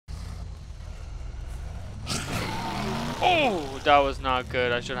Oh, that was not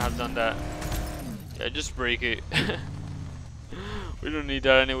good. I shouldn't have done that. Yeah, just break it. We don't need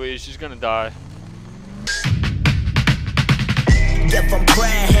that anyway. She's gonna die. Give them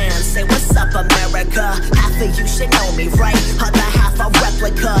prayer hands, say what's up America. Half of you should know me, right? Other half a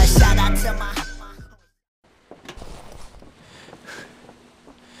replica. Shout out to my...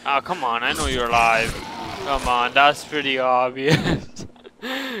 Oh, come on. I know you're alive. Come on, that's pretty obvious.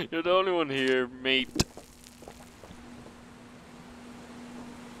 You're the only one here, mate.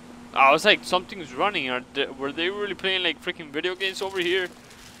 I was like, something's running. Were they really playing like freaking video games over here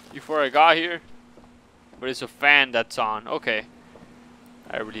before I got here? But it's a fan that's on. Okay.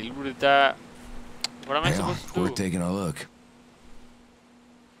 I already looted that. What am I supposed to do? We're taking a look.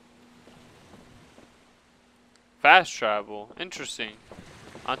 Fast travel. Interesting.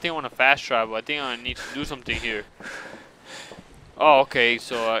 I don't think I want to fast travel. I think I need to do something here. Oh, okay.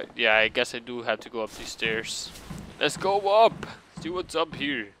 So, yeah, I guess I do have to go up these stairs. Let's go up. See what's up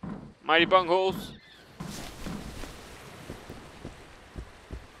here. Mighty bungholes.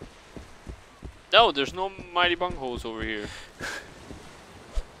 No, there's no mighty bungholes over here.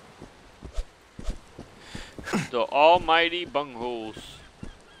 The almighty bungholes.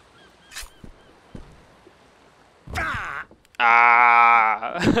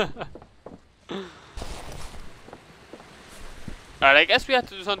 Ah! Alright, I guess we have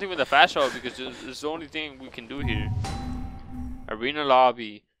to do something with the fast travel because it's the only thing we can do here. Arena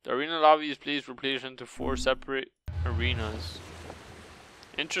lobby. The arena lobby is placed for players into 4 separate arenas.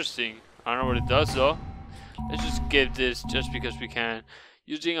 Interesting. I don't know what it does though. Let's just give this just because we can.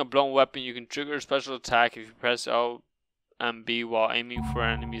 Using a blunt weapon, you can trigger a special attack if you press L and B while aiming for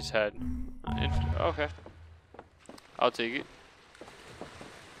an enemy's head. Okay. I'll take it.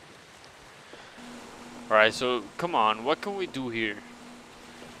 Alright, so come on. What can we do here?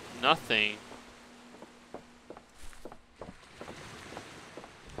 Nothing.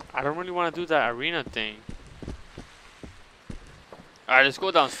 I don't really want to do that arena thing. Alright, let's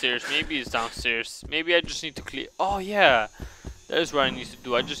go downstairs. Maybe it's downstairs. Maybe I just need to clear. Oh, yeah. That is what I need to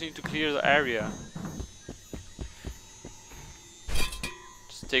do. I just need to clear the area.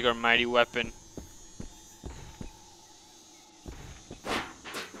 Just take our mighty weapon.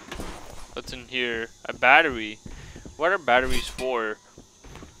 What's in here? A battery. What are batteries for?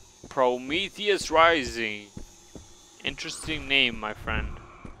 Prometheus Rising. Interesting name, my friend.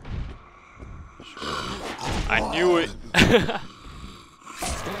 I knew it.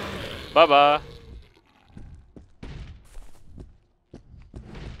 Bye-bye.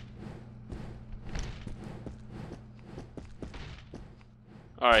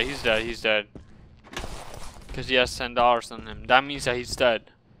 Alright, he's dead, he's dead. Because he has $10 on him. That means that he's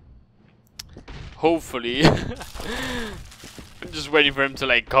dead. Hopefully. I'm just waiting for him to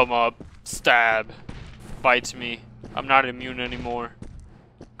like come up, stab, bites me. I'm not immune anymore.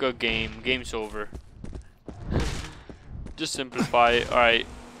 Good game. Game's over. Just simplify it. Alright.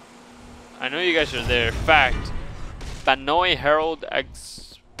 I know you guys are there. Fact. Banoi Herald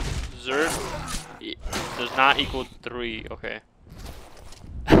Exert does not equal 3. Okay.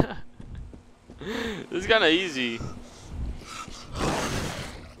 This is kinda easy.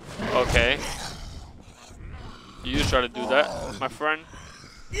 Okay. You just try to do that, my friend.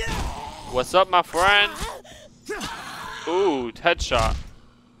 What's up, my friend? Ooh, headshot.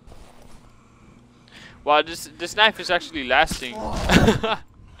 Wow, this knife is actually lasting.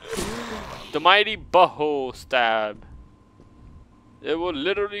 The mighty butthole stab. It will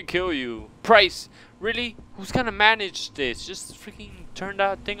literally kill you. Price, really? Who's gonna manage this? Just freaking turn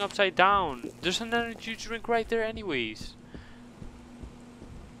that thing upside down. There's an energy drink right there anyways.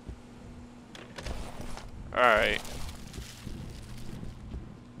 Alright.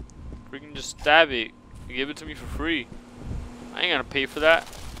 Freaking just stab it. You give it to me for free. I ain't gonna pay for that.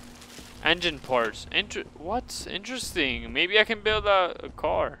 Engine parts. What's interesting? Maybe I can build a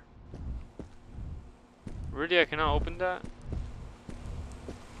car. Really? I cannot open that?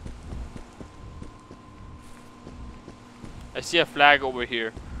 I see a flag over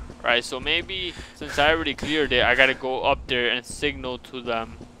here. Right, so maybe since I already cleared it, I gotta go up there and signal to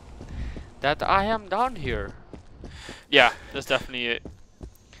them that I am down here. Yeah, that's definitely it.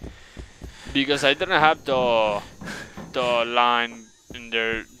 Because I didn't have the line in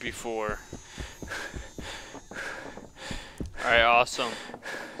there before. Alright, awesome.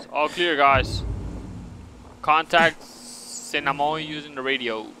 It's all clear, guys. Contact Cinnamon using the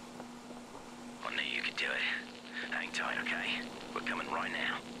radio. I knew you could do it. Hang tight, okay? We're coming right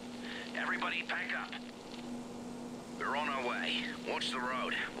now. Everybody pack up. We're on our way. Watch the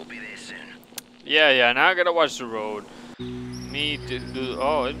road. We'll be there soon. Yeah, now I gotta watch the road. Me to do.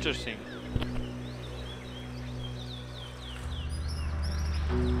 Oh, interesting.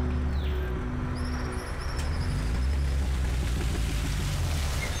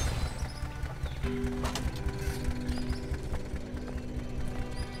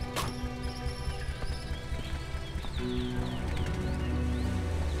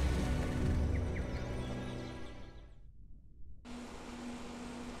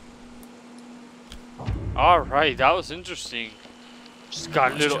 Alright, that was interesting. Just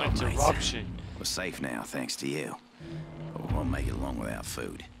got a Nice little job, mate. interruption. We're safe now, thanks to you. But we won't make it long without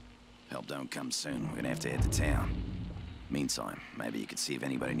food. Help don't come soon. We're gonna have to head to town. Meantime, maybe you could see if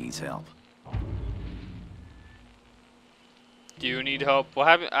anybody needs help. Do you need help? What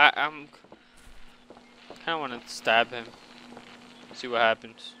happened? I'm kind of want to stab him. See what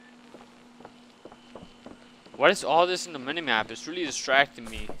happens. What is all this in the minimap? It's really distracting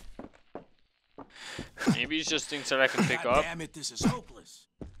me. Maybe it's just things that I can pick up. Damn it, this is hopeless.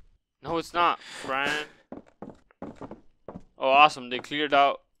 No, it's not, Fran. Oh, awesome. They cleared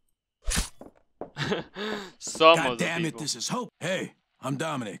out some God of the damn it, people. this is hope. Hey, I'm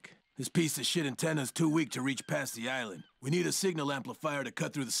Dominic. This piece of shit antenna's too weak to reach past the island. We need a signal amplifier to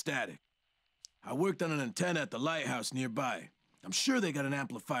cut through the static. I worked on an antenna at the lighthouse nearby. I'm sure they got an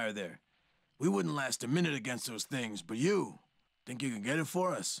amplifier there. We wouldn't last a minute against those things, but you think you can get it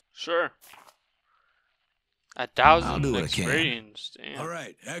for us? Sure. I'll 1,000 do what I can. experience. Damn. All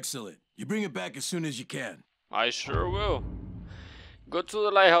right, excellent. You bring it back as soon as you can. I sure will. Go to the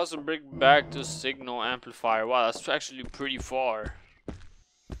lighthouse and bring back the signal amplifier. Wow, that's actually pretty far.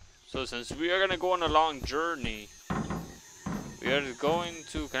 So since we are gonna go on a long journey, we are going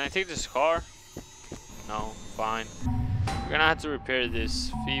to... Can I take this car? No, fine. We're gonna have to repair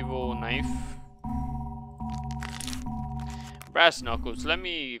this feeble knife. Brass knuckles. Let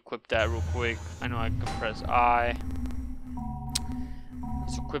me equip that real quick. I know I can press I.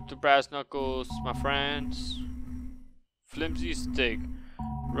 Let's equip the brass knuckles, my friends. Flimsy stick.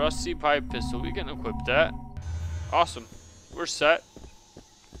 Rusty pipe pistol. We can equip that. Awesome. We're set.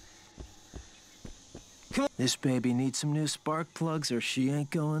 This baby needs some new spark plugs or she ain't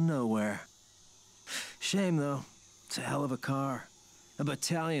going nowhere. Shame though. It's a hell of a car. A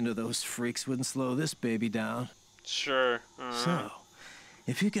battalion of those freaks wouldn't slow this baby down. Sure. So,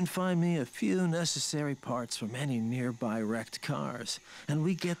 if you can find me a few necessary parts from any nearby wrecked cars, and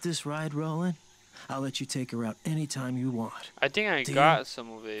we get this ride rolling, I'll let you take her out anytime you want. I think I Deal? got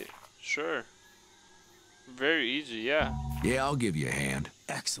some of it. Sure. Very easy, yeah. Yeah, I'll give you a hand.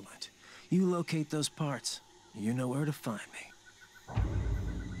 Excellent. You locate those parts. You know where to find me.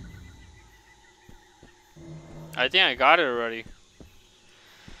 I think I got it already.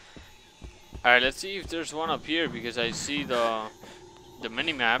 Alright, let's see if there's one up here because I see the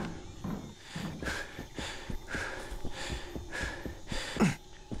mini-map.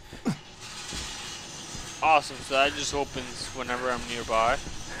 Awesome, so that just opens whenever I'm nearby.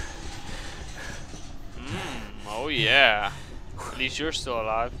 Oh yeah. At least you're still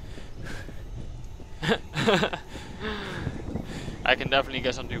alive. I can definitely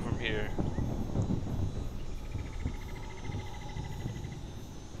get something from here.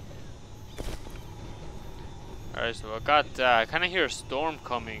 Alright, so I got that. I kind of hear a storm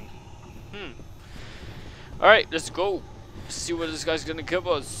coming. Alright, let's go. See what this guy's gonna give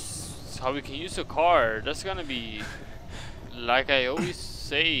us. How we can use a car. That's gonna be, like I always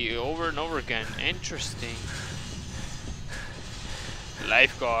say over and over again, interesting.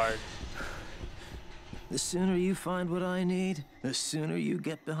 Lifeguard. The sooner you find what I need, the sooner you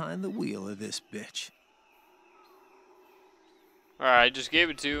get behind the wheel of this bitch. Alright, I just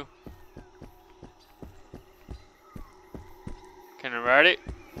gave it to you. Can I ride it?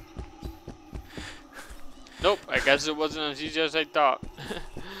 Nope, I guess it wasn't as easy as I thought.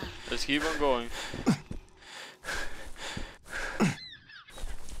 Let's keep on going.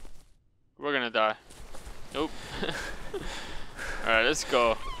 We're gonna die. Nope. Alright, let's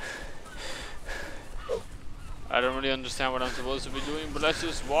go. I don't really understand what I'm supposed to be doing, but let's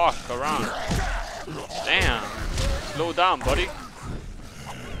just walk around. Damn. Slow down, buddy.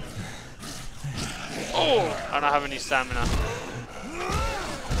 Oh, I don't have any stamina.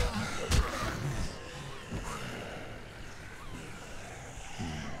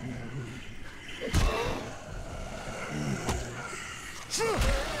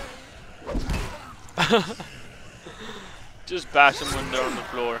 Just bash them when they're on the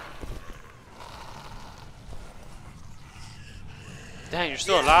floor. Dang, you're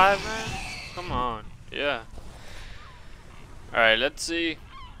still alive, man? Come on. Yeah. Alright, let's see.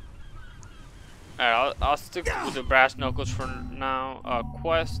 Alright, I'll stick with the brass knuckles for now.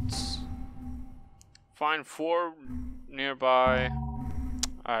 Quests. Find 4 nearby.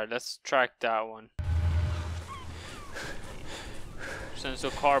 Alright, let's track that one. Since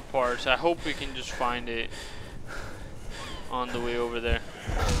the car parts, I hope we can just find it on the way over there.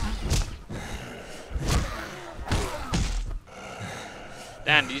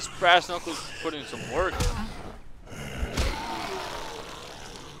 Damn, these brass knuckles put in some work.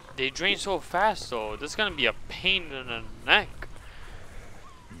 They drain so fast though. This is gonna be a pain in the neck.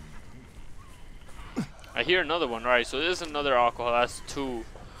 I hear another one. Right, so this is another alcohol. That's 2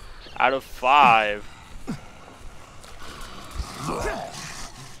 out of 5.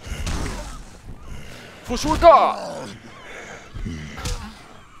 For sure, God.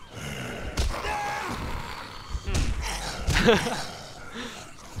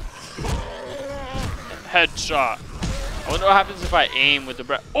 Headshot. I wonder what happens if I aim with the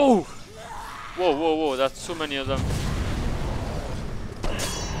breath. Oh! Whoa, whoa, whoa. That's so many of them.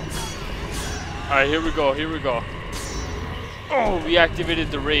 Alright, here we go. Here we go. Oh, we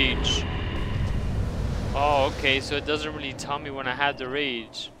activated the rage. Oh, okay. So it doesn't really tell me when I had the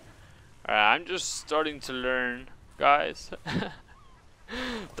rage. Alright, I'm just starting to learn, guys.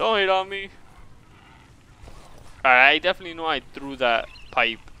 Don't hate on me. Alright, I definitely know I threw that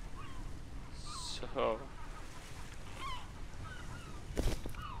pipe. So,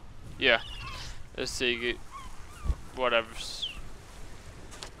 yeah, let's take it. Whatever's.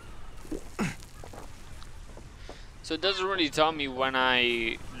 So it doesn't really tell me when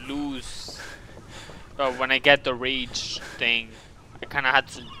I lose, or when I get the rage thing. I kind of had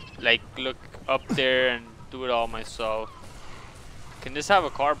to like look up there and do it all myself. Can this have a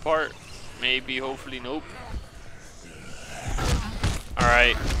car part? Maybe, hopefully, nope.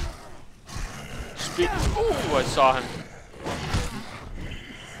 Alright. Ooh, I saw him.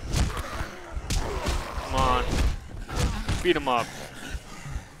 Come on. Beat him up.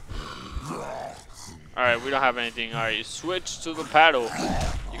 Alright, we don't have anything. Alright, switch to the paddle.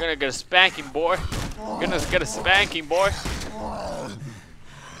 You're gonna get a spanking, boy. You're gonna get a spanking, boy.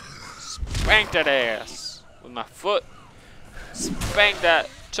 Spank that ass with my foot. Spank that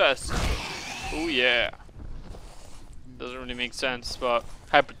chest. Oh yeah. Doesn't really make sense, but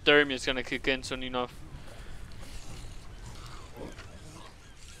hypothermia is gonna kick in soon enough.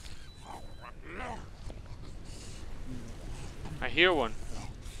 I hear one.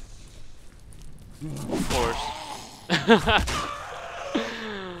 Of course.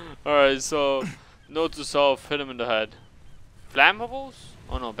 Alright, so note to self, hit him in the head. Flammables?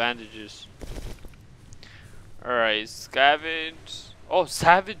 Oh no, bandages. Alright, scavenge. Oh,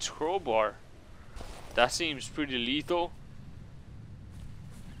 savage crowbar. That seems pretty lethal.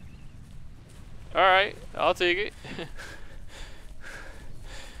 Alright, I'll take it.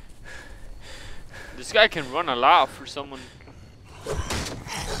 This guy can run a lot for someone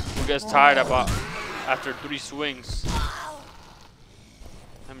who gets tired about after 3 swings.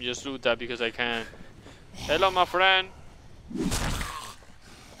 Let me just loot that because I can. Hello, my friend.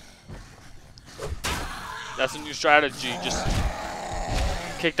 That's a new strategy. Just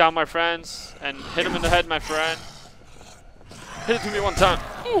kick down my friends and hit him in the head, my friend. Hit it to me one time.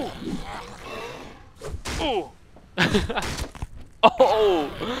 Ooh. Ooh. Oh,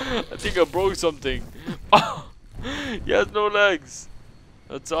 I think I broke something. Oh, he has no legs.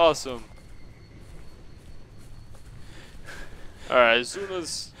 That's awesome. Alright, as soon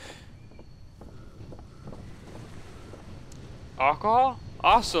as alcohol?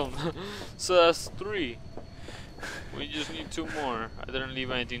 Awesome. So that's 3. We just need 2 more. I didn't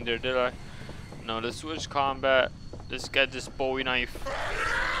leave anything there, did I? No, let's switch combat. Let's get this Bowie knife.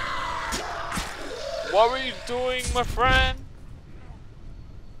 What were you doing, my friend?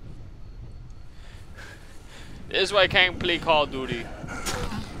 This is why I can't play Call of Duty.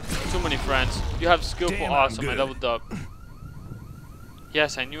 Too many friends. You have skillful, awesome. I doubled up.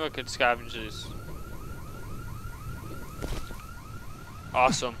 Yes, I knew I could scavenge this.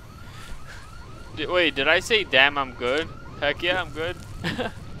 Awesome. Wait, did I say damn I'm good? Heck yeah, I'm good.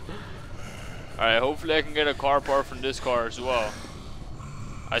 Alright, hopefully I can get a car part from this car as well.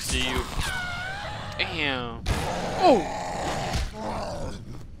 I see you. Damn. Oh!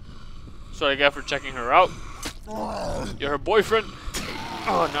 So I get for checking her out. You're her boyfriend?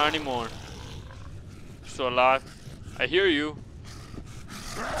 Oh, not anymore. Still alive. I hear you.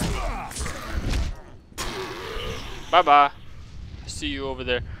 Bye bye. I see you over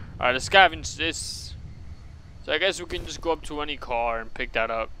there. Alright, let's scavenge this. So I guess we can just go up to any car and pick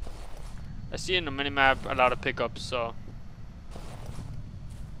that up. I see in the minimap a lot of pickups, so.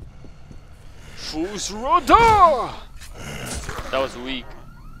 That was weak.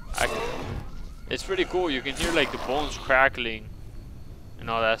 It's pretty cool. You can hear like the bones crackling and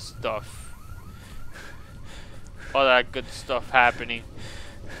all that stuff. All that good stuff happening.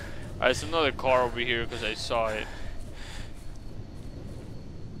 Alright, there's another car over here because I saw it.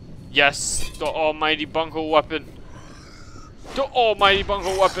 Yes, the almighty bunker weapon. The almighty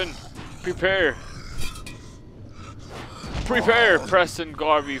bunker weapon. Prepare. Prepare, Preston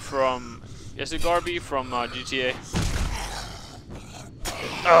Garvey from... Is it Garvey from GTA?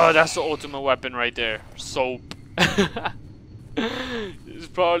 Oh, that's the ultimate weapon right there. Soap. It's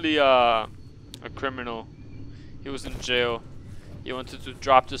probably a criminal. He was in jail. He wanted to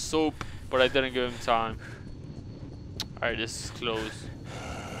drop the soap, but I didn't give him time. Alright, this is close.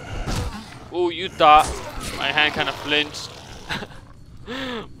 Oh, you thought. My hand kind of flinched.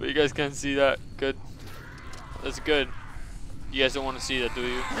 But you guys can't see that. Good. That's good. You guys don't want to see that, do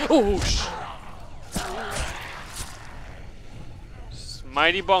you? Oh,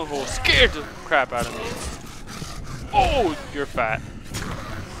 mighty bunghole scared the crap out of me. Oh, you're fat.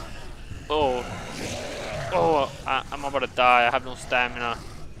 Oh. Oh, I'm about to die. I have no stamina.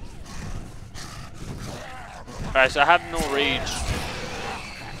 Alright, so I have no rage.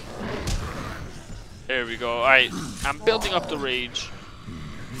 There we go. Alright, I'm building up the rage.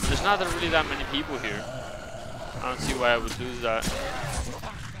 There's not really that many people here. I don't see why I would lose that.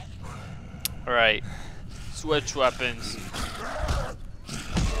 Alright. Switch weapons.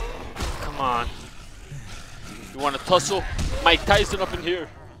 Come on. You want to tussle? Mike Tyson up in here.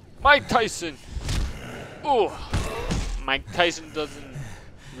 Mike Tyson! Oh! Mike Tyson doesn't...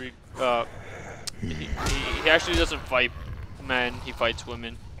 he actually doesn't fight men, he fights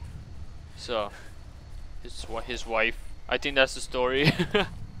women. So... His wife. I think that's the story.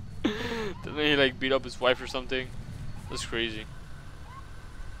 Didn't he like beat up his wife or something? That's crazy.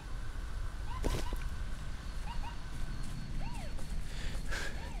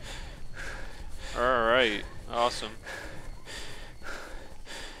 Alright, awesome.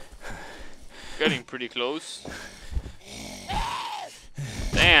 Getting pretty close.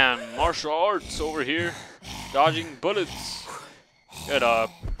 Damn, martial arts over here. Dodging bullets. Get up.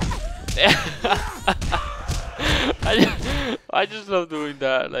 I just love doing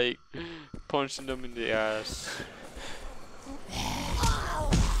that, like punching them in the ass.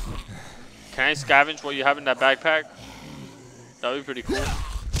 Can I scavenge what you have in that backpack? That would be pretty cool.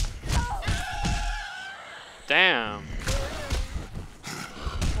 Damn.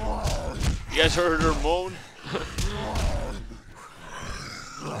 You guys heard her moan?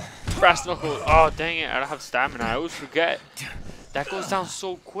 Brass knuckle. Oh dang it, I don't have stamina. I always forget. That goes down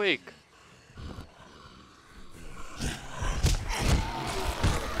so quick.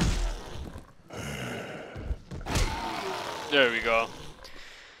 There we go.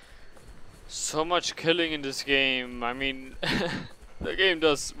 So much killing in this game. I mean, the game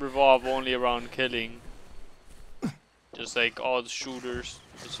does revolve only around killing. Just like all the shooters.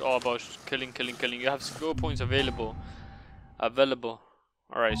 It's all about killing, killing, killing. You have skill points available.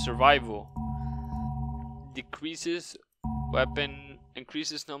 Alright, survival. Decreases weapon,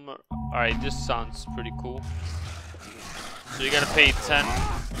 increases number. Alright, this sounds pretty cool. So you gotta pay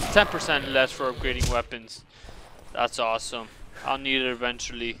 10% less for upgrading weapons. That's awesome. I'll need it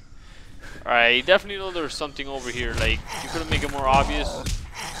eventually. Alright, definitely know there's something over here. Like, you couldn't make it more obvious.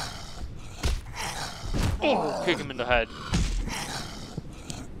 Oh, kick him in the head.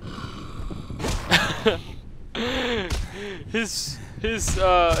 His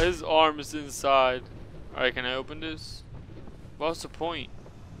arm is inside. Alright, can I open this? What's the point?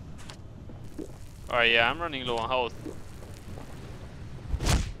 Alright, yeah, I'm running low on health.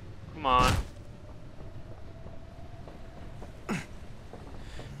 Come on.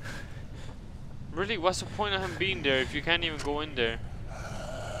 Really, what's the point of him being there if you can't even go in there?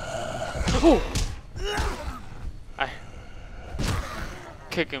 Oh! I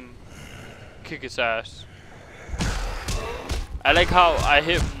kick him. Kick his ass. I like how I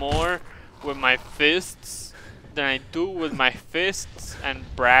hit more with my fists than I do with my fists and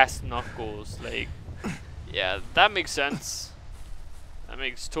brass knuckles. Like, yeah, that makes sense. That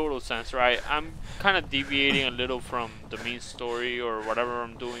makes total sense, right? I'm kind of deviating a little from the main story or whatever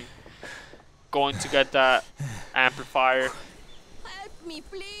I'm doing. Going to get that amplifier. Help me,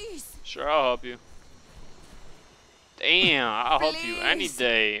 please. Sure, I'll help you. Damn, I'll help you any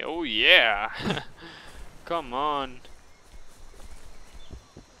day. Oh yeah. Come on.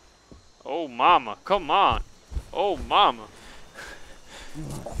 Oh mama, come on. Oh mama.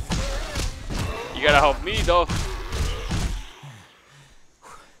 You gotta help me though.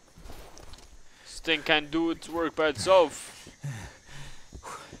 This thing can't do its work by itself.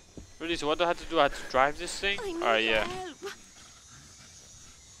 Really, so what do I have to do? I have to drive this thing? Alright, yeah. Help.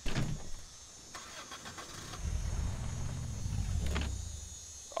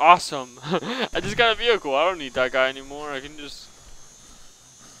 Awesome. I just got a vehicle. I don't need that guy anymore. I can just...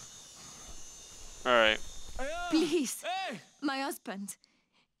 Alright. Please. My husband.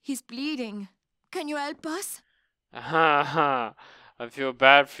 He's bleeding. Can you help us? I feel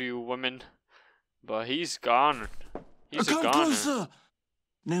bad for you, women. But he's gone. He's a Come goner. closer.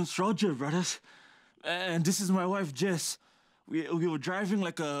 Name's Roger, brothers. And this is my wife, Jess. We were driving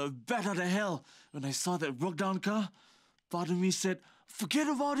like a bat out of hell when I saw that broke down car. Part of me said, forget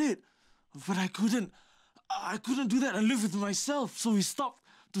about it. But I couldn't do that and live with myself, so we stopped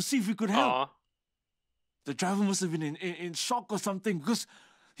to see if we could help. Aw. The driver must have been in shock or something because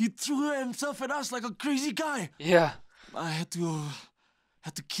he threw himself at us like a crazy guy. Yeah. I had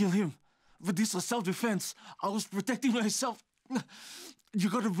to kill him. But this was self-defense. I was protecting myself. You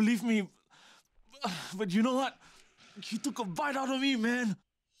gotta believe me. But you know what? He took a bite out of me, man.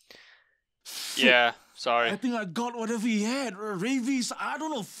 Yeah, sorry. I think I got whatever he had. Rabies, I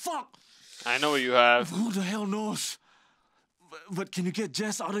don't know, fuck. I know what you have. Who the hell knows? But can you get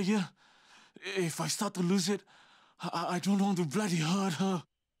Jess out of here? If I start to lose it, I don't want to bloody hurt her.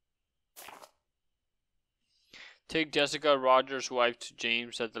 Take Jessica Rogers' wife to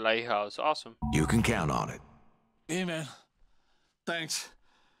James at the lighthouse. Awesome. You can count on it. Hey, man. Thanks.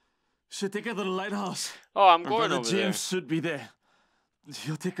 Should take her to the lighthouse. Oh, I'm My going brother over James should be there.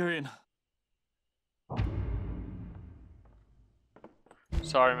 He'll take her in. there.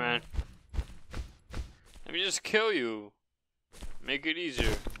 Sorry, man. Let me just kill you. Make it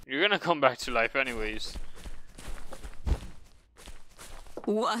easier. You're gonna come back to life anyways.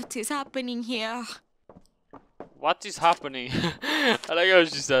 What is happening here? What is happening? I like how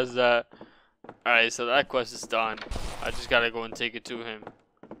she says that. Alright, so that quest is done. I just gotta go and take it to him.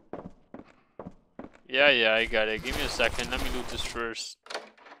 Yeah, I got it. Give me a second. Let me loot this first.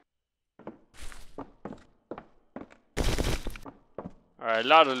 Alright, a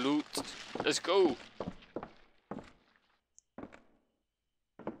lot of loot. Let's go.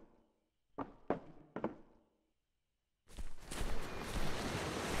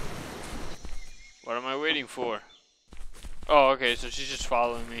 What am I waiting for? Oh, okay, so she's just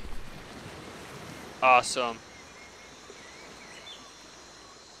following me. Awesome.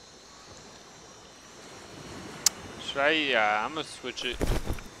 Should I? Yeah, I'm gonna switch it.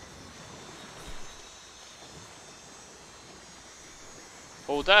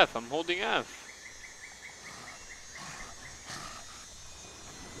 Hold F. I'm holding F.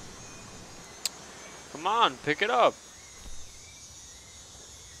 Come on, pick it up.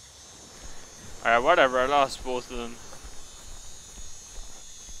 Alright, whatever. I lost both of them.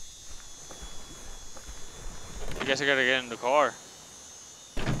 I guess I gotta get in the car.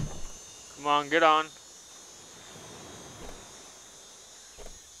 Come on, get on.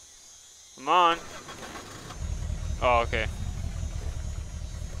 Come on. Oh, okay.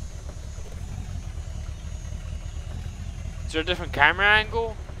 Is there a different camera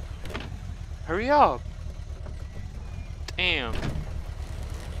angle? Hurry up. Damn.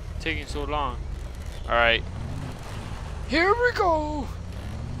 Taking so long. Alright. Here we go.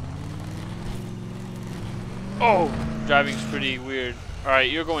 Oh, driving's pretty weird.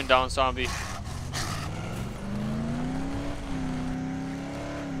 Alright, you're going down, zombie.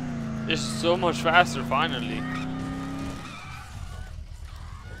 It's so much faster, finally.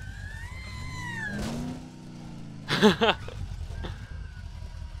 I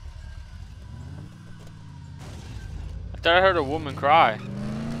thought I heard a woman cry.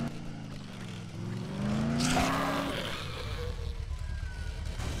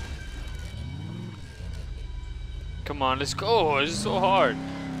 Come on, let's go. This is so hard.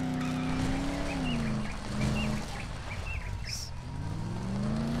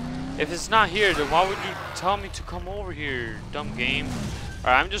 If it's not here, then why would you tell me to come over here, dumb game?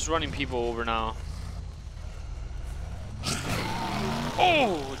 Alright, I'm just running people over now.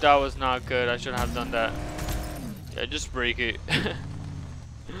 Oh, that was not good. I shouldn't have done that. Yeah, just break it.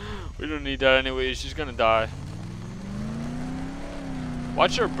 We don't need that anyway. She's gonna die.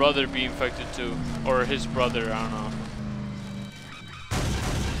 Watch her brother be infected too. Or his brother, I don't know.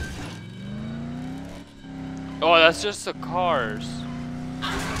 Oh, that's just the cars.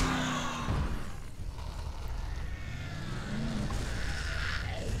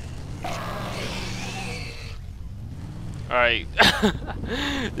 Alright.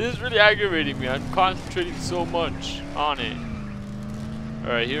 This is really aggravating me. I'm concentrating so much on it.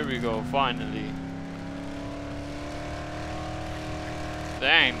 Alright, here we go, finally.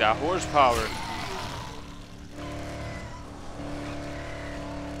 Dang, that horsepower.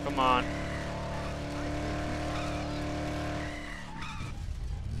 Come on.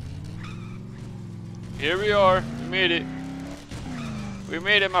 Here we are. We made it. We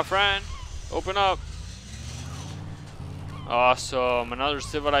made it, my friend. Open up. Awesome. Another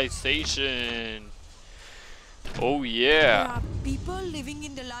civilization. Oh, yeah. There are people living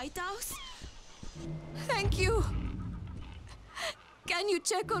in the lighthouse? Thank you. Can you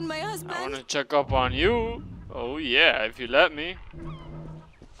check on my husband? I want to check up on you. Oh, yeah, if you let me.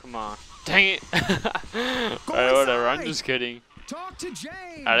 Come on. Dang it. Alright, whatever. I'm just kidding. Talk to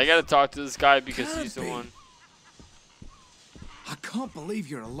James. Alright, I gotta talk to this guy because he's the one. I can't believe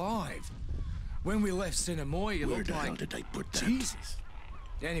you're alive. When we left Cinemoy, you Where looked the hell like... did they put that? Jesus.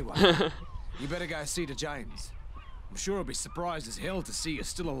 Anyway, you better go see to James. I'm sure he'll be surprised as hell to see you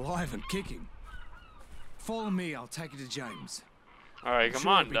still alive and kicking. Follow me, I'll take you to James. Alright, come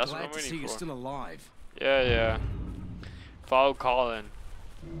on, that's what I'm glad to see waiting you're for. still alive. Yeah, yeah. Follow Colin.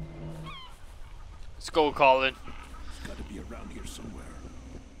 Let's go, Colin. It's gotta be around here somewhere.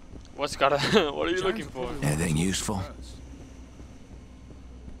 What's gotta... what are you looking for? Anything useful?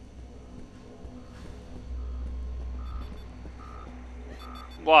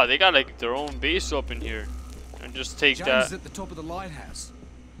 Wow, they got like their own base up in here. And just take James that. is at the top of the lighthouse.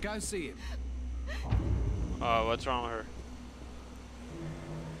 Go see him. What's wrong with her?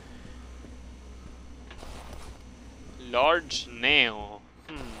 Large nail.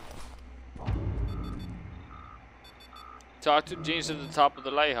 Talk to James at the top of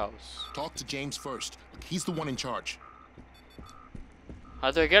the lighthouse. Talk to James first. He's the one in charge. Oh,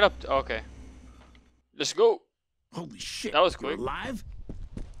 How do I get up? Okay. Let's go. Holy shit. That was You're quick. alive?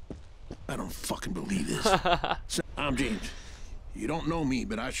 I don't fucking believe this. So, I'm James. You don't know me,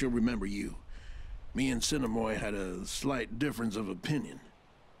 but I sure remember you. Me and Cinemoy had a slight difference of opinion.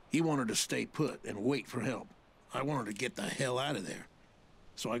 He wanted to stay put and wait for help. I wanted to get the hell out of there.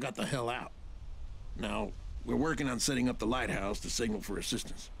 So I got the hell out. Now, we're working on setting up the lighthouse to signal for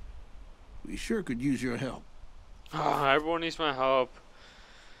assistance. We sure could use your help. Everyone needs my help.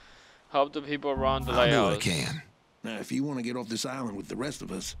 Help the people around the I'll do what I lighthouse. can. Now, if you want to get off this island with the rest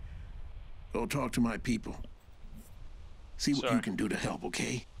of us, go talk to my people. See what Sure. you can do to help,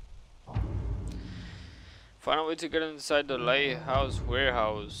 okay? Find a way to get inside the lighthouse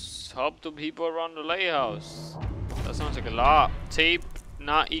warehouse. Help the people around the lighthouse. That sounds like a lot. Tape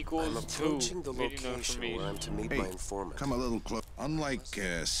not I'm equals 2. approaching the Reading location where I'm information. to meet Hey, my informant. come a little close. Unlike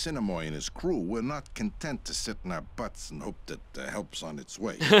Cinemoy and his crew, we're not content to sit in our butts and hope that help's on its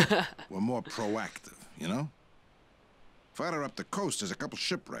way. We're more proactive, you know? Farther up the coast, there's a couple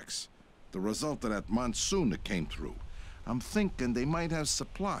shipwrecks. The result of that monsoon that came through. I'm thinking they might have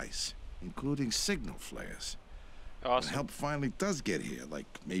supplies, including signal flares. When Awesome. help finally does get here, like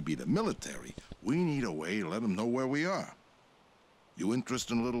maybe the military, we need a way to let them know where we are. You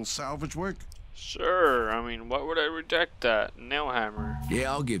interested in a little salvage work? Sure. I mean, why would I reject that? Nail hammer.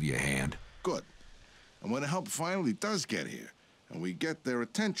 Yeah, I'll give you a hand. Good. And when the help finally does get here, and we get their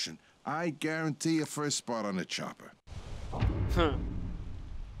attention, I guarantee a first spot on the chopper.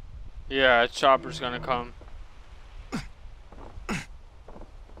 Yeah, a chopper's gonna come.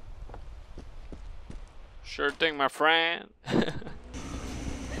 Sure thing, my friend. I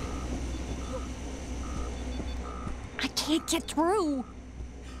can't get through.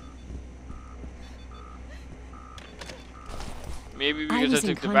 Maybe I because I was in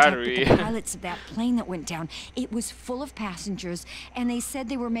took the contact battery. with the pilots of that plane that went down. It was full of passengers, and they said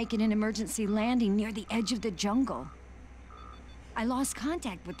they were making an emergency landing near the edge of the jungle. I lost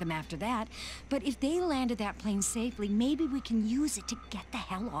contact with them after that, but if they landed that plane safely, maybe we can use it to get the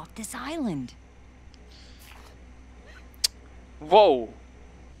hell off this island. Whoa.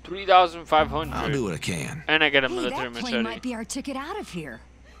 3,500. I'll do what I can. And I get a Hey, military that plane machete. might be our ticket out of here.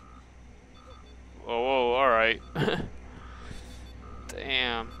 Whoa, alright.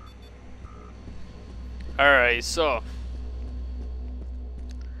 Damn. Alright, so.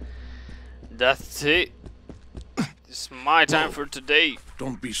 That's it. It's my time Whoa. for today.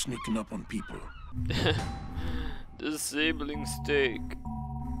 Don't be sneaking up on people. Disabling steak.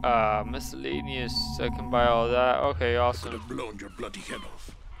 Miscellaneous. I can buy all that. Okay, Could awesome. have blown your bloody head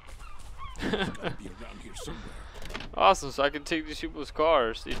off. It's gotta be around here somewhere. Awesome, so I can take these people's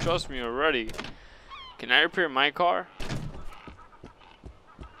cars. They trust me already. Can I repair my car?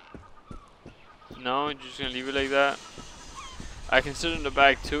 No, you're just gonna leave it like that? I can sit in the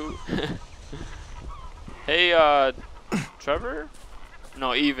back too. Hey, Trevor?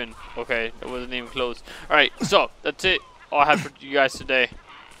 No, Even. Okay, that wasn't even close. Alright, so, that's it. All I have for you guys today.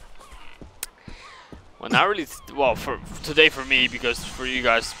 Well, not really, well, for today for me, because for you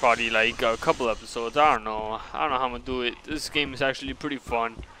guys, probably like a couple episodes. I don't know how I'm gonna do it. This game is actually pretty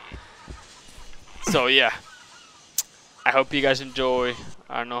fun. So, yeah. I hope you guys enjoy.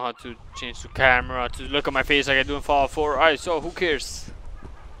 I don't know how to change the camera, to look at my face like I do in Fallout 4. Alright, so who cares?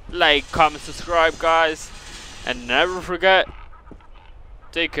 Like, comment, subscribe, guys. And never forget,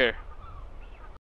 take care.